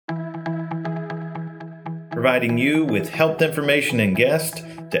providing you with health information and guests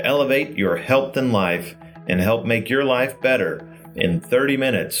to elevate your health and life and help make your life better in 30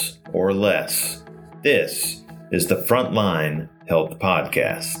 minutes or less. This is the Frontline Health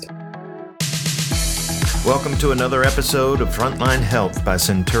Podcast. Welcome to another episode of Frontline Health by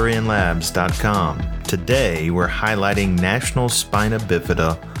CenturionLabs.com. Today, we're highlighting National Spina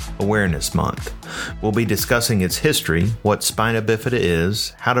Bifida Awareness Month. We'll be discussing its history, what spina bifida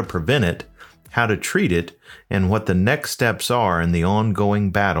is, how to prevent it, how to treat it, and what the next steps are in the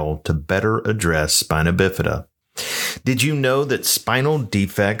ongoing battle to better address spina bifida. Did you know that spinal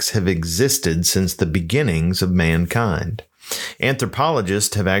defects have existed since the beginnings of mankind?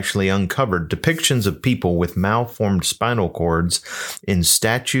 Anthropologists have actually uncovered depictions of people with malformed spinal cords in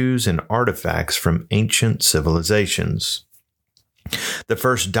statues and artifacts from ancient civilizations. The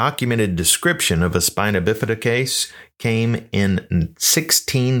first documented description of a spina bifida case came in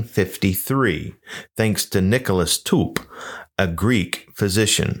 1653, thanks to Nicholas Tulp, a Greek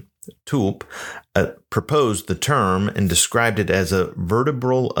physician. Tulp proposed the term and described it as a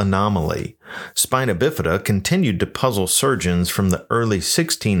vertebral anomaly. Spina bifida continued to puzzle surgeons from the early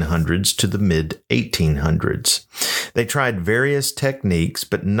 1600s to the mid-1800s. They tried various techniques,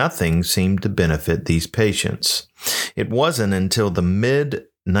 but nothing seemed to benefit these patients. It wasn't until the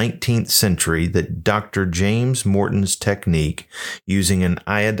mid-19th century that Dr. James Morton's technique using an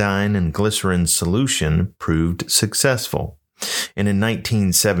iodine and glycerin solution proved successful. And in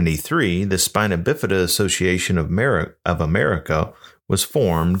 1973, the Spina Bifida Association of America was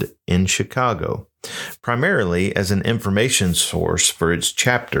formed in Chicago, primarily as an information source for its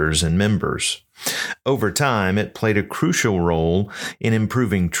chapters and members. Over time, it played a crucial role in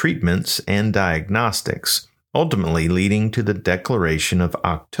improving treatments and diagnostics, ultimately leading to the declaration of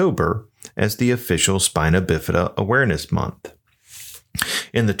October as the official Spina Bifida Awareness Month.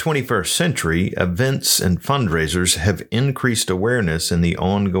 In the 21st century, events and fundraisers have increased awareness in the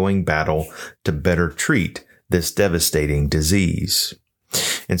ongoing battle to better treat this devastating disease.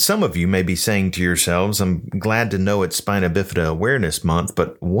 And some of you may be saying to yourselves, I'm glad to know it's Spina Bifida Awareness Month,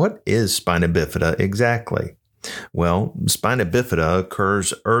 but what is spina bifida exactly? Well, spina bifida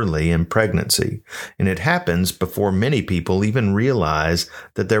occurs early in pregnancy, and it happens before many people even realize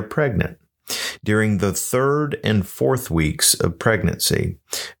that they're pregnant. During the 3rd and 4th weeks of pregnancy,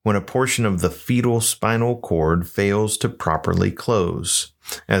 when a portion of the fetal spinal cord fails to properly close.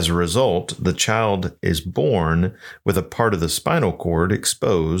 As a result, the child is born with a part of the spinal cord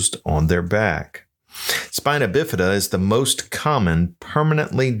exposed on their back. Spina bifida is the most common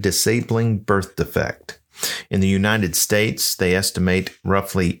permanently disabling birth defect. In the United States, they estimate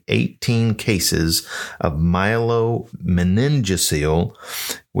roughly 18 cases of myelomeningocele,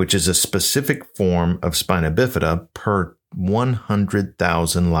 which is a specific form of spina bifida, per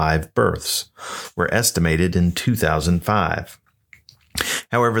 100,000 live births, were estimated in 2005.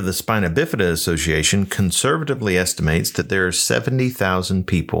 However, the Spina Bifida Association conservatively estimates that there are 70,000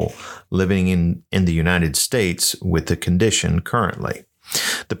 people living in the United States with the condition currently.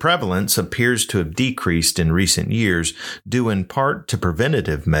 The prevalence appears to have decreased in recent years, due in part to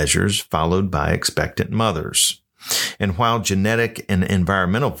preventative measures followed by expectant mothers. And while genetic and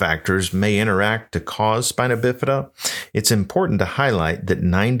environmental factors may interact to cause spina bifida, it's important to highlight that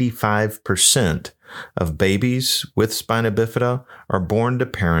 95% of babies with spina bifida are born to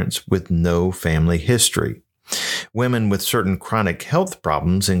parents with no family history. Women with certain chronic health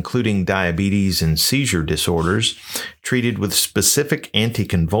problems, including diabetes and seizure disorders, treated with specific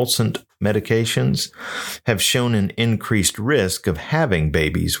anticonvulsant medications, have shown an increased risk of having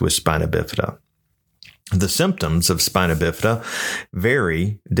babies with spina bifida. The symptoms of spina bifida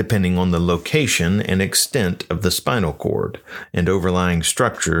vary depending on the location and extent of the spinal cord and overlying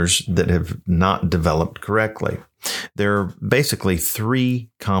structures that have not developed correctly. There are basically 3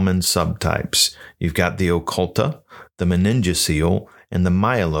 common subtypes. You've got the occulta, the meningocele, and the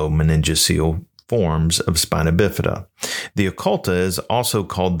myelomeningocele forms of spina bifida. The occulta is also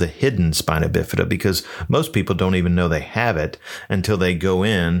called the hidden spina bifida because most people don't even know they have it until they go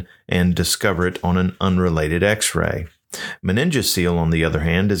in and discover it on an unrelated X-ray. Meningocele, on the other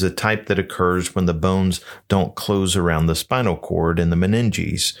hand, is a type that occurs when the bones don't close around the spinal cord and the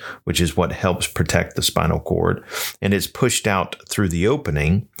meninges, which is what helps protect the spinal cord, and it's pushed out through the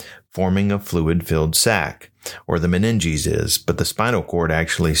opening, forming a fluid-filled sac, or the meninges is, but the spinal cord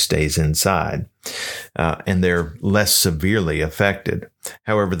actually stays inside, and they're less severely affected.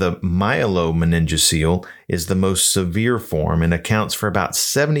 However, the myelomeningocele is the most severe form and accounts for about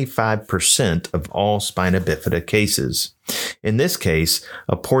 75% of all spina bifida cases. In this case,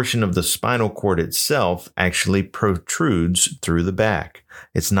 a portion of the spinal cord itself actually protrudes through the back.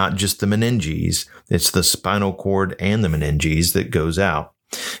 It's not just the meninges, it's the spinal cord and the meninges that goes out.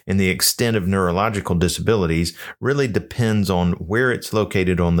 And the extent of neurological disabilities really depends on where it's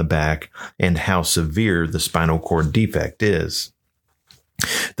located on the back and how severe the spinal cord defect is.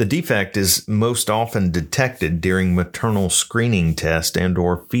 The defect is most often detected during maternal screening test and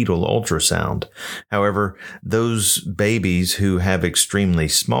or fetal ultrasound. However, those babies who have extremely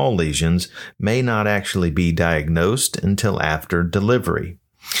small lesions may not actually be diagnosed until after delivery.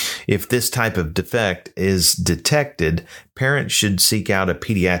 If this type of defect is detected, parents should seek out a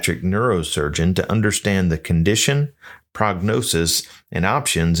pediatric neurosurgeon to understand the condition, prognosis, and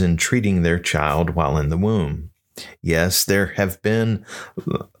options in treating their child while in the womb. Yes, there has been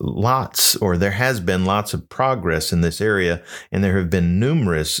lots of progress in this area, and there have been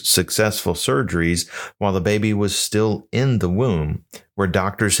numerous successful surgeries while the baby was still in the womb, where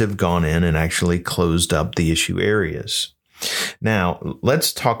doctors have gone in and actually closed up the issue areas. Now,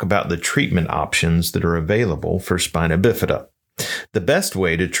 let's talk about the treatment options that are available for spina bifida. The best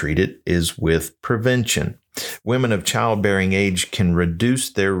way to treat it is with prevention. Women of childbearing age can reduce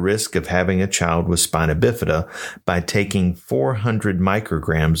their risk of having a child with spina bifida by taking 400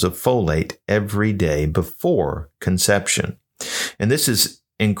 micrograms of folate every day before conception. And this is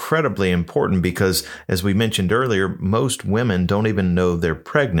incredibly important because, as we mentioned earlier, most women don't even know they're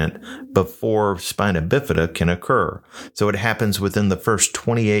pregnant before spina bifida can occur. So it happens within the first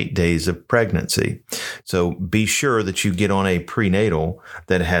 28 days of pregnancy. So be sure that you get on a prenatal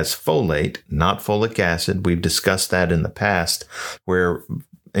that has folate, not folic acid. We've discussed that in the past, where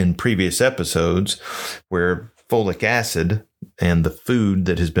in previous episodes, where folic acid and the food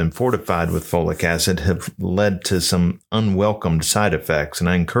that has been fortified with folic acid have led to some unwelcomed side effects. And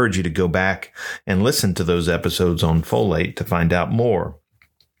I encourage you to go back and listen to those episodes on folate to find out more.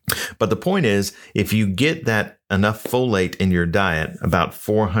 But the point is, if you get that enough folate in your diet, about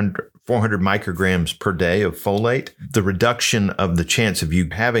 400 micrograms per day of folate, the reduction of the chance of you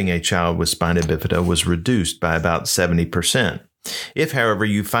having a child with spina bifida was reduced by about 70%. If, however,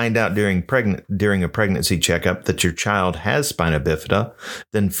 you find out during a pregnancy checkup that your child has spina bifida,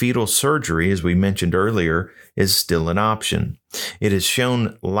 then fetal surgery, as we mentioned earlier, is still an option. It has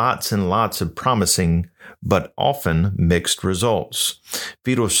shown lots and lots of promising but often mixed results.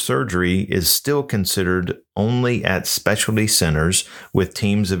 Fetal surgery is still considered only at specialty centers with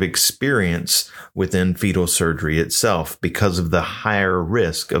teams of experience within fetal surgery itself because of the higher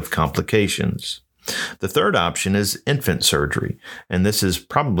risk of complications. The third option is infant surgery, and this is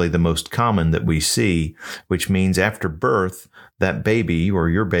probably the most common that we see, which means after birth, that baby or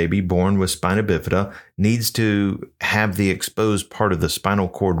your baby born with spina bifida needs to have the exposed part of the spinal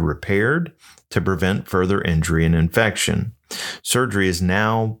cord repaired to prevent further injury and infection. Surgery is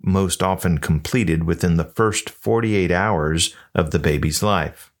now most often completed within the first 48 hours of the baby's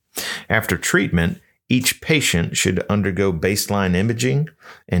life. After treatment, each patient should undergo baseline imaging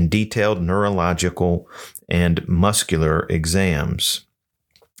and detailed neurological and muscular exams.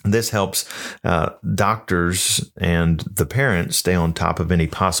 This helps doctors and the parents stay on top of any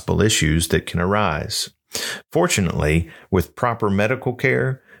possible issues that can arise. Fortunately, with proper medical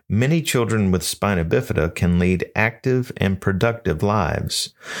care, many children with spina bifida can lead active and productive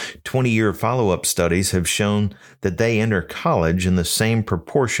lives. 20-year follow-up studies have shown that they enter college in the same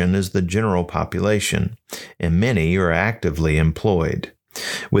proportion as the general population, and many are actively employed.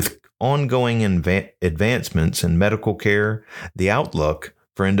 With ongoing advancements in medical care, the outlook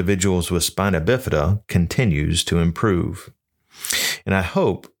for individuals with spina bifida continues to improve. And I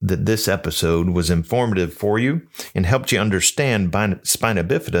hope that this episode was informative for you and helped you understand spina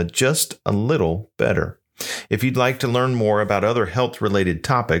bifida just a little better. If you'd like to learn more about other health-related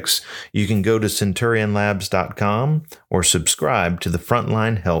topics, you can go to centurionlabs.com or subscribe to the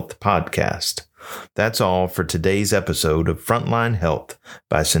Frontline Health podcast. That's all for today's episode of Frontline Health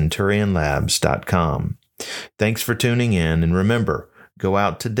by centurionlabs.com. Thanks for tuning in, and remember, go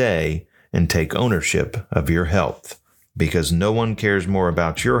out today and take ownership of your health, because no one cares more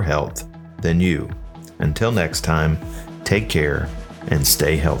about your health than you. Until next time, take care and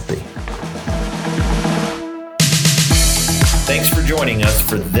stay healthy. Thanks for joining us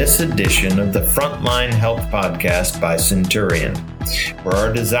for this edition of the Frontline Health podcast by Centurion, where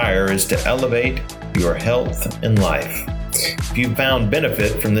our desire is to elevate your health and life. If you found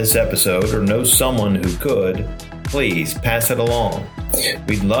benefit from this episode or know someone who could, please pass it along.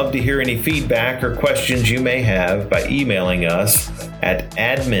 We'd love to hear any feedback or questions you may have by emailing us at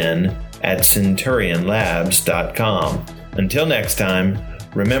admin@centurionlabs.com. Until next time,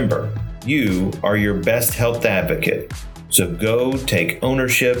 remember, you are your best health advocate. So go take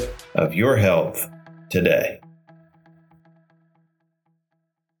ownership of your health today.